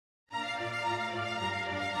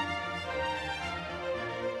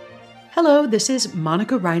Hello, this is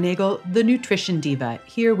Monica Reinagel, the Nutrition Diva,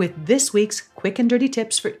 here with this week's quick and dirty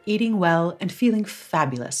tips for eating well and feeling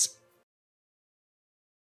fabulous.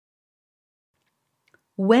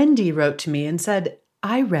 Wendy wrote to me and said,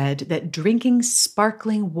 I read that drinking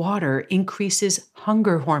sparkling water increases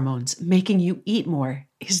hunger hormones, making you eat more.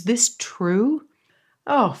 Is this true?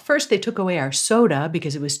 Oh, first they took away our soda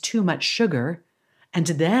because it was too much sugar. And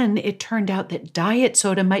then it turned out that diet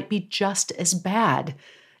soda might be just as bad.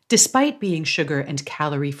 Despite being sugar and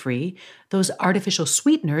calorie-free, those artificial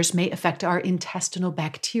sweeteners may affect our intestinal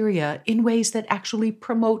bacteria in ways that actually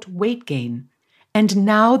promote weight gain. And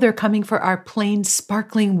now they're coming for our plain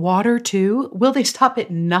sparkling water too? Will they stop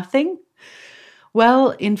at nothing? Well,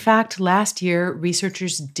 in fact, last year,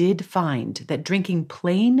 researchers did find that drinking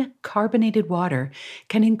plain carbonated water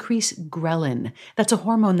can increase ghrelin. That's a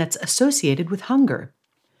hormone that's associated with hunger.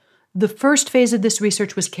 The first phase of this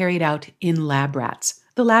research was carried out in lab rats.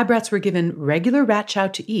 The lab rats were given regular rat chow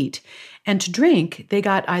to eat, and to drink, they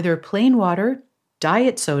got either plain water,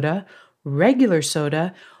 diet soda,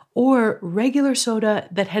 or regular soda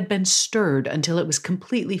that had been stirred until it was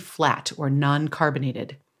completely flat or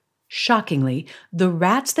non-carbonated. Shockingly, the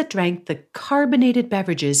rats that drank the carbonated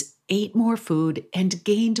beverages ate more food and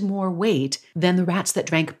gained more weight than the rats that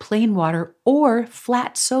drank plain water or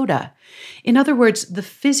flat soda. In other words, the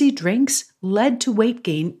fizzy drinks led to weight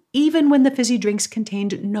gain even when the fizzy drinks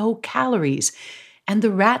contained no calories. And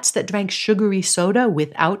the rats that drank sugary soda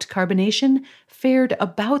without carbonation fared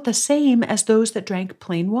about the same as those that drank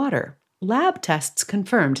plain water. Lab tests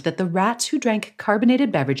confirmed that the rats who drank carbonated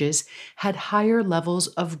beverages had higher levels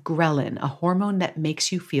of ghrelin, a hormone that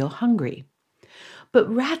makes you feel hungry.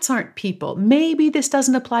 But rats aren't people. Maybe this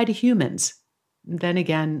doesn't apply to humans. Then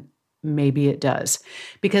again, maybe it does,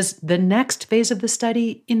 because the next phase of the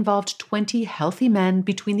study involved 20 healthy men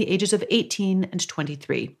between the ages of 18 and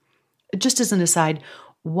 23. Just as an aside,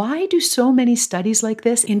 why do so many studies like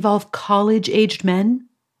this involve college-aged men?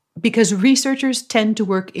 Because researchers tend to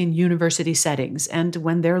work in university settings, and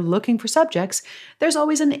when they're looking for subjects, there's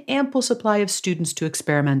always an ample supply of students to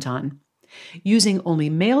experiment on. Using only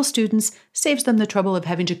male students saves them the trouble of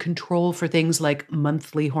having to control for things like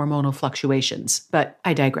monthly hormonal fluctuations, but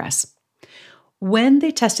I digress. When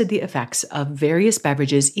they tested the effects of various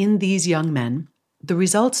beverages in these young men, the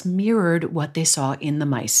results mirrored what they saw in the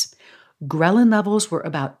mice. Ghrelin levels were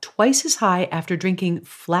about twice as high after drinking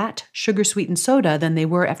flat sugar-sweetened soda than they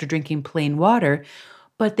were after drinking plain water,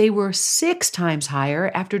 but they were 6 times higher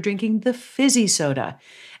after drinking the fizzy soda.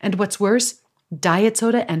 And what's worse, diet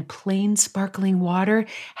soda and plain sparkling water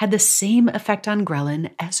had the same effect on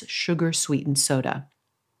ghrelin as sugar-sweetened soda.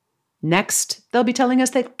 Next, they'll be telling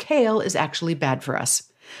us that kale is actually bad for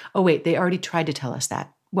us. Oh wait, they already tried to tell us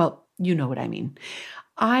that. Well, you know what I mean.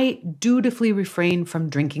 I dutifully refrain from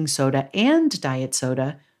drinking soda and diet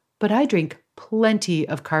soda, but I drink plenty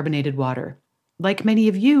of carbonated water. Like many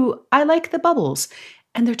of you, I like the bubbles,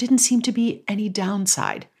 and there didn't seem to be any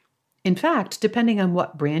downside. In fact, depending on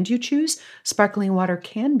what brand you choose, sparkling water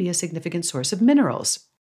can be a significant source of minerals.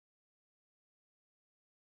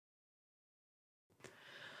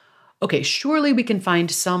 Okay, surely we can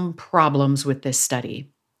find some problems with this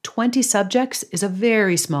study. 20 subjects is a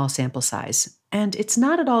very small sample size, and it's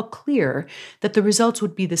not at all clear that the results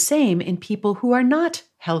would be the same in people who are not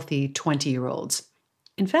healthy 20-year-olds.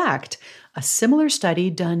 In fact, a similar study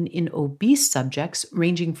done in obese subjects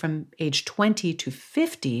ranging from age 20 to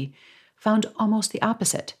 50 found almost the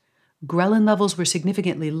opposite. Ghrelin levels were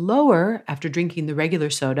significantly lower after drinking the regular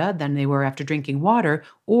soda than they were after drinking water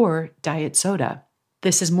or diet soda.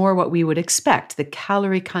 This is more what we would expect. The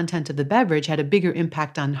calorie content of the beverage had a bigger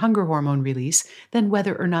impact on hunger hormone release than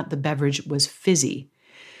whether or not the beverage was fizzy.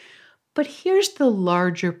 But here's the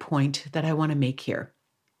larger point that I want to make here.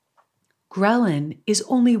 Ghrelin is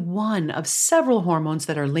only one of several hormones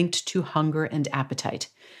that are linked to hunger and appetite.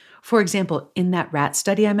 For example, in that rat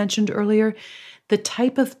study I mentioned earlier, the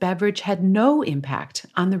type of beverage had no impact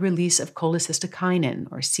on the release of cholecystokinin,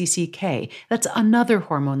 or CCK. That's another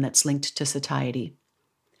hormone that's linked to satiety.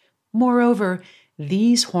 Moreover,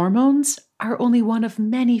 these hormones are only one of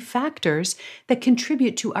many factors that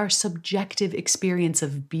contribute to our subjective experience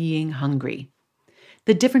of being hungry.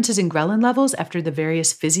 The differences in ghrelin levels after the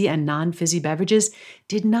various fizzy and non-fizzy beverages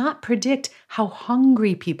did not predict how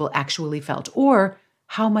hungry people actually felt or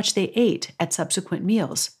how much they ate at subsequent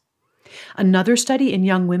meals. Another study in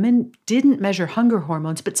young women didn't measure hunger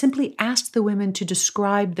hormones, but simply asked the women to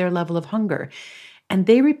describe their level of hunger. And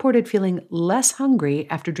they reported feeling less hungry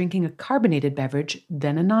after drinking a carbonated beverage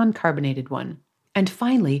than a non-carbonated one. And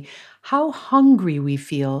finally, how hungry we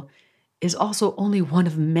feel is also only one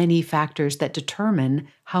of many factors that determine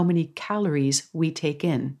how many calories we take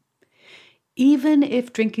in. Even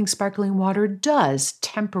if drinking sparkling water does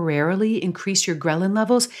temporarily increase your ghrelin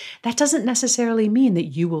levels, that doesn't necessarily mean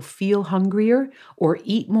that you will feel hungrier or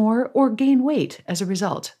eat more or gain weight as a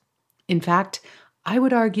result. In fact, I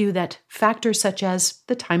would argue that factors such as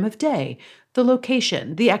the time of day, the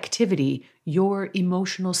location, the activity, your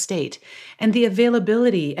emotional state, and the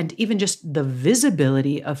availability and even just the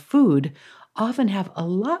visibility of food often have a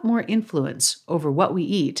lot more influence over what we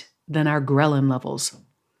eat than our ghrelin levels.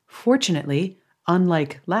 Fortunately,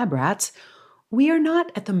 unlike lab rats, we are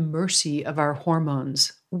not at the mercy of our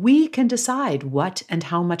hormones. We can decide what and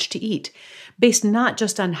how much to eat, based not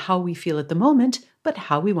just on how we feel at the moment, but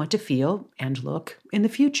how we want to feel and look in the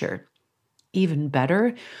future. Even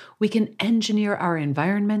better, we can engineer our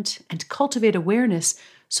environment and cultivate awareness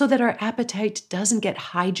so that our appetite doesn't get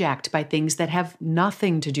hijacked by things that have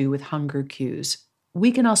nothing to do with hunger cues.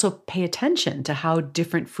 We can also pay attention to how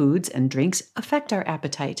different foods and drinks affect our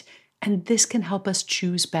appetite, and this can help us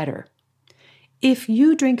choose better. If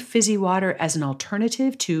you drink fizzy water as an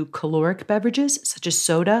alternative to caloric beverages such as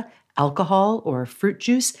soda, alcohol, or fruit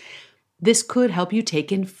juice, this could help you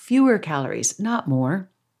take in fewer calories, not more.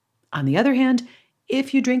 On the other hand,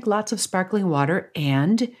 if you drink lots of sparkling water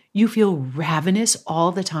and you feel ravenous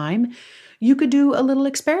all the time, you could do a little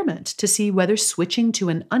experiment to see whether switching to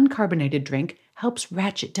an uncarbonated drink helps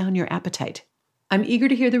ratchet down your appetite. I'm eager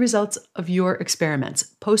to hear the results of your experiments.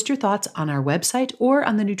 Post your thoughts on our website or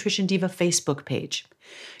on the Nutrition Diva Facebook page.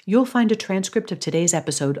 You'll find a transcript of today's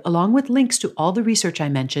episode along with links to all the research I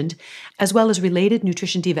mentioned, as well as related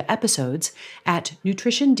Nutrition Diva episodes at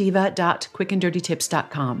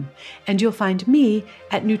nutritiondiva.quickanddirtytips.com. And you'll find me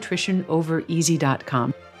at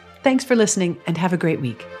nutritionovereasy.com. Thanks for listening and have a great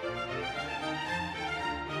week.